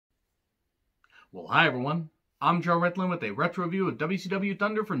Well, hi everyone. I'm Joe Retlin with a retro review of WCW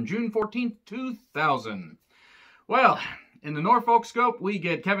Thunder from June 14th, 2000. Well, in the Norfolk scope, we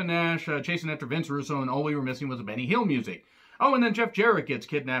get Kevin Nash chasing after Vince Russo, and all we were missing was the Benny Hill music. Oh, and then Jeff Jarrett gets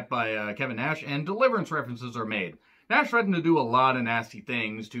kidnapped by Kevin Nash, and deliverance references are made. Nash threatened to do a lot of nasty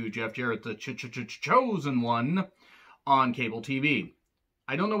things to Jeff Jarrett, the chosen one, on cable TV.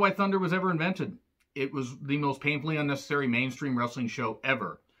 I don't know why Thunder was ever invented. It was the most painfully unnecessary mainstream wrestling show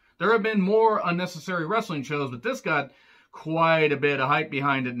ever. There have been more unnecessary wrestling shows, but this got quite a bit of hype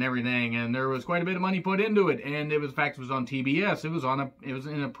behind it and everything, and there was quite a bit of money put into it, and in fact, it was on TBS. It was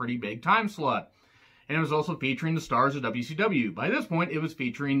in a pretty big time slot. And it was also featuring the stars of WCW. By this point, it was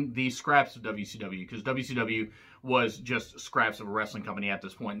featuring the scraps of WCW, because WCW was just scraps of a wrestling company at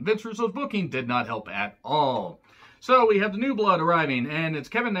this point. And Vince Russo's booking did not help at all. So we have the new blood arriving, and it's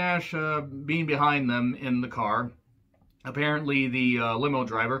Kevin Nash being behind them in the car. Apparently, the limo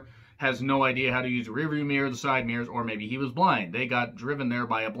driver has no idea how to use the rearview mirror, the side mirrors, or maybe he was blind. They got driven there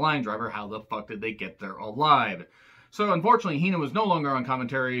by a blind driver. How the fuck did they get there alive? So, unfortunately, Hina was no longer on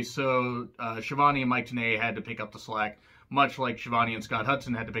commentary, so Shivani and Mike Tenay had to pick up the slack, much like Shivani and Scott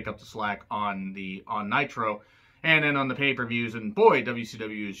Hudson had to pick up the slack on Nitro, and then on the pay-per-views, and boy,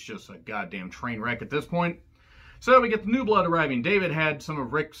 WCW is just a goddamn train wreck at this point. So we get the new blood arriving. David had some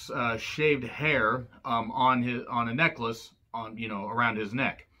of Rick's shaved hair on a necklace around his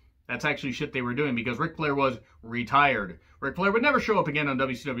neck. That's actually shit they were doing because Ric Flair was retired. Ric Flair would never show up again on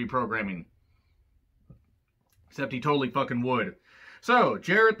WCW programming. Except he totally fucking would. So,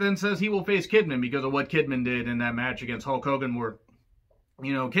 Jarrett then says he will face Kidman because of what Kidman did in that match against Hulk Hogan where,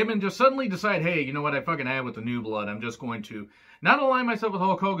 Kidman just suddenly decide, hey, you know what, I fucking have with the new blood. I'm just going to not align myself with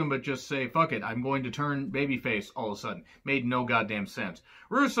Hulk Hogan, but just say, fuck it, I'm going to turn babyface all of a sudden. Made no goddamn sense.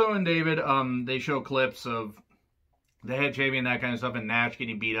 Russo and David, they show clips of the head shaving and that kind of stuff, and Nash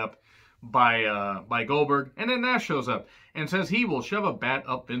getting beat up by Goldberg, and then Nash shows up and says he will shove a bat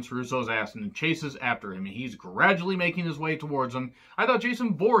up Vince Russo's ass and chases after him, and he's gradually making his way towards him. I thought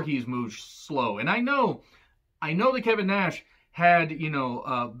Jason Voorhees moved slow, and I know that Kevin Nash had,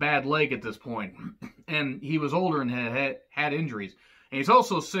 a bad leg at this point, and he was older and had injuries, and he's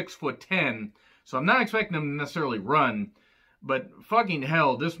also 6'10", so I'm not expecting him to necessarily run, but fucking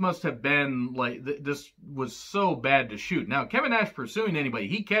hell, this must have been, this was so bad to shoot. Now, Kevin Nash pursuing anybody,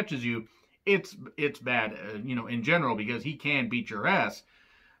 he catches you, it's bad, in general, because he can beat your ass.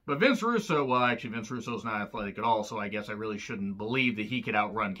 But Vince Russo, well, actually, Vince Russo's not athletic at all, so I guess I really shouldn't believe that he could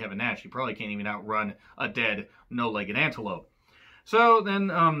outrun Kevin Nash. He probably can't even outrun a dead, no-legged antelope. So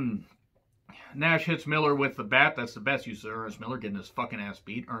then, Nash hits Miller with the bat. That's the best use of Ernest Miller, getting his fucking ass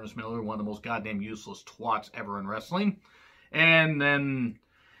beat. Ernest Miller, one of the most goddamn useless twats ever in wrestling. And then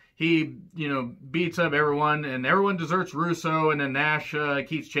he, beats up everyone, and everyone deserts Russo, and then Nash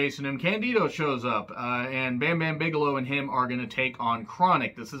keeps chasing him. Candido shows up, and Bam Bam Bigelow and him are going to take on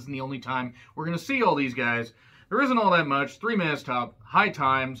Chronic. This isn't the only time we're going to see all these guys. There isn't all that much. 3 minutes top, high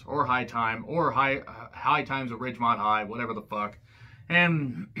times, or high time, or high times at Ridgemont High, whatever the fuck.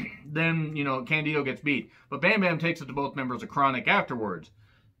 And then, Candido gets beat. But Bam Bam takes it to both members of Chronic afterwards.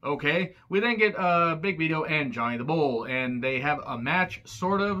 Okay, we then get Big Vito and Johnny the Bull, and they have a match,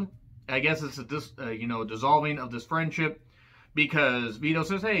 sort of. I guess it's a dissolving of this friendship, because Vito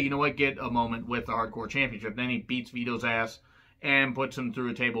says, hey, you know what, get a moment with the Hardcore Championship. Then he beats Vito's ass and puts him through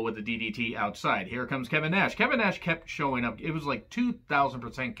a table with the DDT outside. Here comes Kevin Nash. Kevin Nash kept showing up. It was like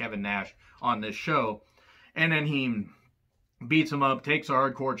 2,000% Kevin Nash on this show. And then he beats him up, takes the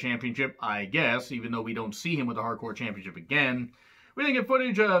Hardcore Championship, I guess, even though we don't see him with the Hardcore Championship again. We then get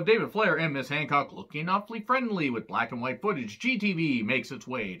footage of David Flair and Miss Hancock looking awfully friendly with black and white footage. GTV makes its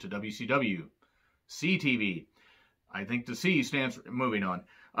way to WCW. CTV. I think the C stands for moving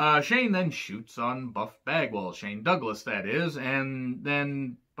on. Shane then shoots on Buff Bagwell. Shane Douglas, that is. And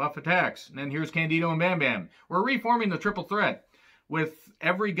then Buff attacks. And then here's Candido and Bam Bam. We're reforming the triple threat, with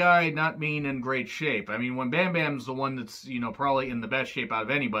every guy not being in great shape. I mean, when Bam Bam's the one that's, probably in the best shape out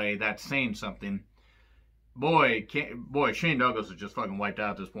of anybody, that's saying something. Boy, Shane Douglas is just fucking wiped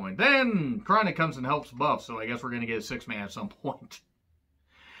out at this point. Then Chronic comes and helps Buff, so I guess we're going to get a 6-man at some point.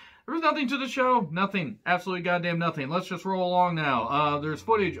 There was nothing to the show. Nothing. Absolutely goddamn nothing. Let's just roll along now. There's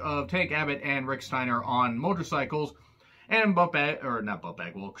footage of Tank Abbott and Rick Steiner on motorcycles, and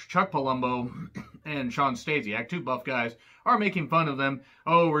Chuck Palumbo and Sean Stasiak, 2 buff guys, are making fun of them.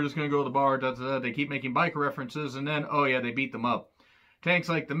 Oh, we're just going to go to the bar. Da, da, da. They keep making biker references, and then, oh yeah, they beat them up. Tank's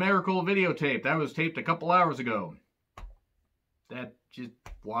like, the Miracle videotape. That was taped a couple hours ago. That just,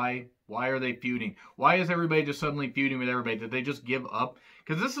 why are they feuding? Why is everybody just suddenly feuding with everybody? Did they just give up?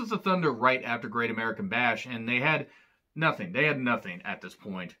 Because this is the Thunder right after Great American Bash, and they had nothing. They had nothing at this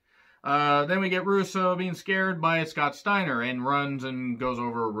point. Then we get Russo being scared by Scott Steiner and runs and goes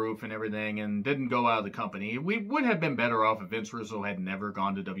over a roof and everything and didn't go out of the company. We would have been better off if Vince Russo had never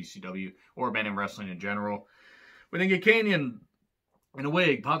gone to WCW or been in wrestling in general. We then get Kanyon in a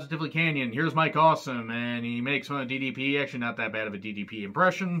wig, Positively Kanyon. Here's Mike Awesome, and he makes fun of DDP. Actually, not that bad of a DDP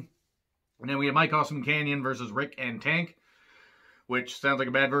impression. And then we have Mike Awesome Kanyon versus Rick and Tank, which sounds like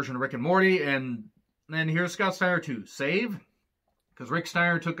a bad version of Rick and Morty. And then here's Scott Steiner to save, because Rick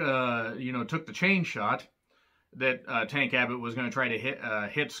Steiner took the chain shot that Tank Abbott was going to try to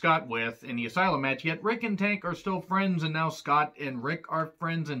hit Scott with in the Asylum match. Yet Rick and Tank are still friends, and now Scott and Rick are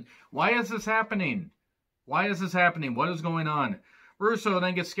friends. And why is this happening? Why is this happening? What is going on? Russo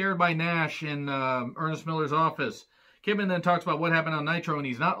then gets scared by Nash in Ernest Miller's office. Kidman then talks about what happened on Nitro, and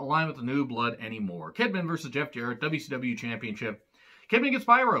he's not aligned with the New Blood anymore. Kidman versus Jeff Jarrett, WCW Championship. Kidman gets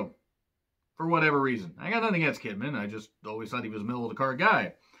pyro for whatever reason. I got nothing against Kidman. I just always thought he was a middle-of-the-card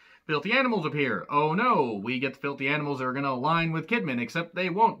guy. Filthy Animals appear. Oh no, we get the Filthy Animals that are going to align with Kidman, except they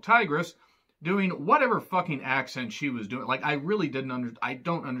won't. Tigress doing whatever fucking accent she was doing. Like, I really I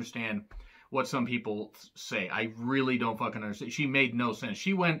don't understand what some people say. I really don't fucking understand. She made no sense.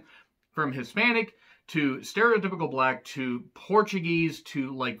 She went from Hispanic to stereotypical black to Portuguese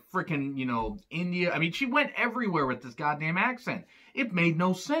to like freaking, India. I mean, she went everywhere with this goddamn accent. It made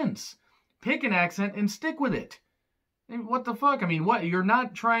no sense. Pick an accent and stick with it. What the fuck? I mean, what? You're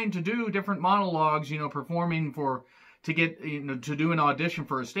not trying to do different monologues, performing to get, to do an audition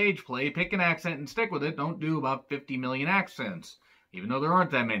for a stage play. Pick an accent and stick with it. Don't do about 50 million accents, even though there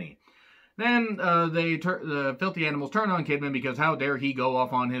aren't that many. Then the Filthy Animals turn on Kidman because how dare he go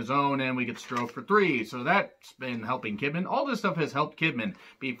off on his own, and we get Stroke for 3. So that's been helping Kidman. All this stuff has helped Kidman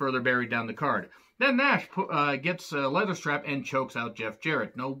be further buried down the card. Then Nash gets a leather strap and chokes out Jeff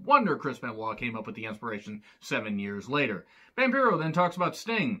Jarrett. No wonder Chris Benoit came up with the inspiration 7 years later. Vampiro then talks about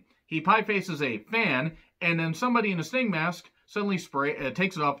Sting. He pie faces a fan, and then somebody in a Sting mask suddenly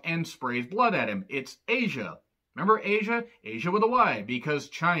takes it off and sprays blood at him. It's Asia. Remember Asia? Asia with a Y, because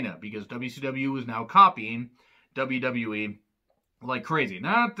China, because WCW is now copying WWE like crazy.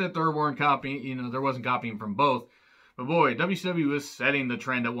 Not that there weren't copying, there wasn't copying from both, but boy, WCW was setting the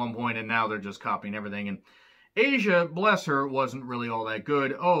trend at one point, and now they're just copying everything. And Asia, bless her, wasn't really all that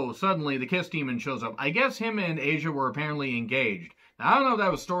good. Oh, suddenly the Kiss Demon shows up. I guess him and Asia were apparently engaged. Now, I don't know if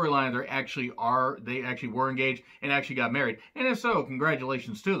that was storyline. They actually were engaged and actually got married. And if so,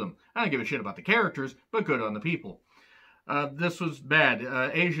 congratulations to them. I don't give a shit about the characters, but good on the people. This was bad.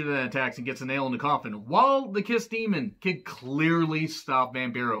 Asia then attacks and gets a nail in the coffin, while the Kiss Demon could clearly stop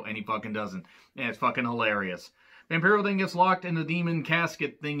Vampiro, and he fucking doesn't. And it's fucking hilarious. Vampiro then gets locked in the demon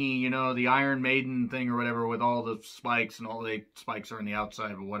casket thingy, the Iron Maiden thing or whatever, with all the spikes, and all the spikes are on the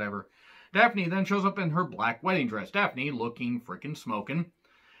outside or whatever. Daffney then shows up in her black wedding dress. Daffney looking freaking smoking.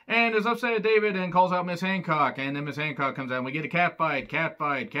 And is upset at David and calls out Miss Hancock. And then Miss Hancock comes out and we get a cat fight.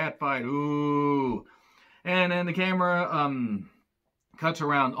 Ooh. And then the camera cuts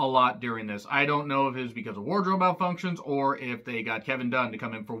around a lot during this. I don't know if it's because of wardrobe malfunctions or if they got Kevin Dunn to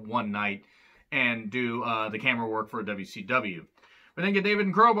come in for one night and do the camera work for WCW. We then get David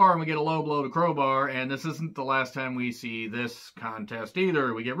and Crowbar, and we get a low blow to Crowbar, and this isn't the last time we see this contest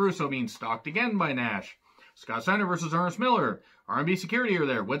either. We get Russo being stalked again by Nash. Scott Steiner versus Ernest Miller. R&B security are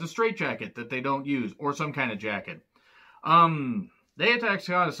there with a straitjacket that they don't use, or some kind of jacket. They attack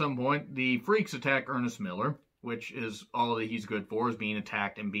Scott at some point. The Freaks attack Ernest Miller, which is all that he's good for, is being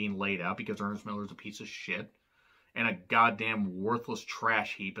attacked and being laid out, because Ernest Miller is a piece of shit and a goddamn worthless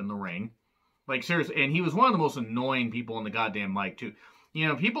trash heap in the ring. Like, seriously, and he was one of the most annoying people on the goddamn mic, too.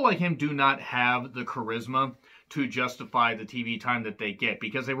 People like him do not have the charisma to justify the TV time that they get,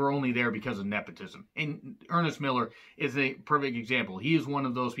 because they were only there because of nepotism. And Ernest Miller is a perfect example. He is one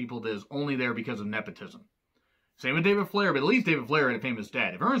of those people that is only there because of nepotism. Same with David Flair, but at least David Flair had a famous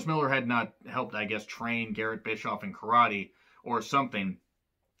dad. If Ernest Miller had not helped, I guess, train Garrett Bischoff in karate or something,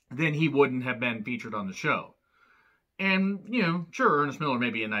 then he wouldn't have been featured on the show. And, sure, Ernest Miller may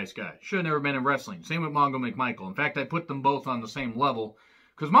be a nice guy. Should have never been in wrestling. Same with Mongo McMichael. In fact, I put them both on the same level,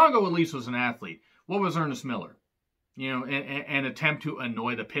 because Mongo at least was an athlete. What was Ernest Miller? An attempt to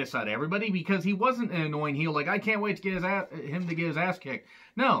annoy the piss out of everybody, because he wasn't an annoying heel. Like, I can't wait to get him to get his ass kicked.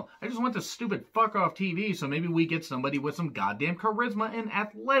 No, I just want this stupid fuck off TV, so maybe we get somebody with some goddamn charisma and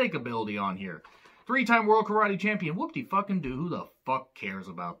athletic ability on here. 3-time World Karate Champion. Whoop-de-fucking-do. Who the fuck cares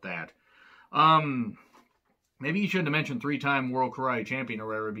about that? Maybe you shouldn't have mentioned 3-time World Karate Champion or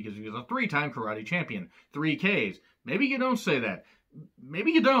whatever, because he was a 3-time Karate Champion. 3 Ks. Maybe you don't say that.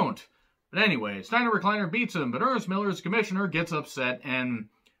 Maybe you don't. But anyway, Steiner Recliner beats him, but Ernest Miller's commissioner gets upset, and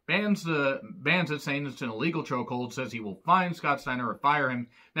bans it, saying it's an illegal chokehold, says he will fine Scott Steiner or fire him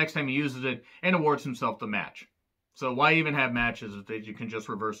next time he uses it, and awards himself the match. So why even have matches if you can just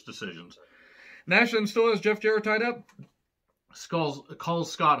reverse decisions? Nash then still has Jeff Jarrett tied up.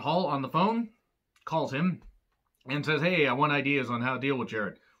 Calls Scott Hall on the phone, calls him, and says, hey, I want ideas on how to deal with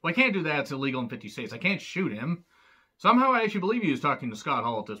Jarrett. Well, I can't do that. It's illegal in 50 states. I can't shoot him. Somehow I actually believe he was talking to Scott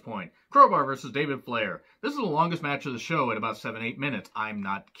Hall at this point. Crowbar versus David Flair. This is the longest match of the show at about 7-8 minutes. I'm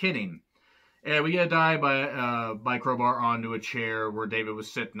not kidding. And we get a dive by Crowbar onto a chair where David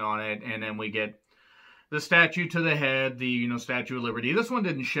was sitting on it, and then we get the statue to the head, the Statue of Liberty. This one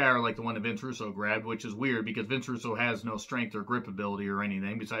didn't shatter like the one that Vince Russo grabbed, which is weird because Vince Russo has no strength or grip ability or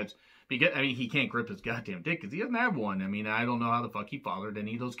anything besides. He can't grip his goddamn dick because he doesn't have one. I don't know how the fuck he fathered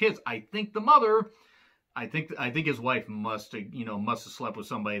any of those kids. I think the mother. I think his wife must have slept with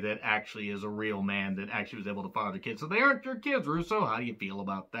somebody that actually is a real man that actually was able to father kids. So they aren't your kids, Russo. How do you feel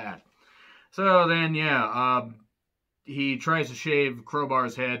about that? So then, he tries to shave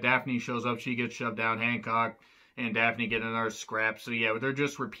Crowbar's head. Daffney shows up. She gets shoved down. Hancock and Daffney get another scrap. So yeah, they're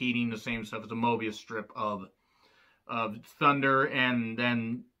just repeating the same stuff. It's a Mobius strip of Thunder, and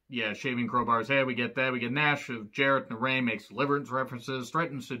then shaving Crowbar's head. We get that. We get Nash of Jarrett and the Ray makes deliverance references,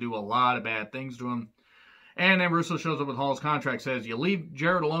 threatens to do a lot of bad things to him. And then Russo shows up with Hall's contract, says, you leave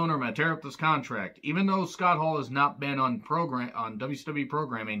Jarrett alone or I'm going to tear up this contract. Even though Scott Hall has not been on WCW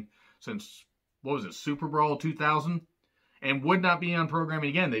programming since, Super Brawl 2000? And would not be on programming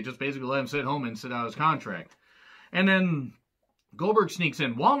again. They just basically let him sit home and sit out his contract. And then Goldberg sneaks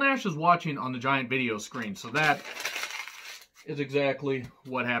in while Nash is watching on the giant video screen. So that is exactly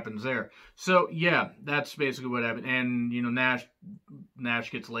what happens there. So, yeah, that's basically what happened. And,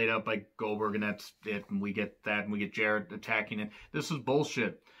 Nash gets laid out by Goldberg, and that's it. And we get that, and we get Jarrett attacking it. This is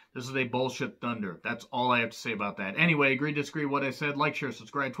bullshit. This is a bullshit Thunder. That's all I have to say about that. Anyway, agree, disagree what I said. Like, share,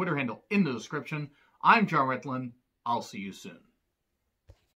 subscribe. Twitter handle in the description. I'm John Ritlin. I'll see you soon.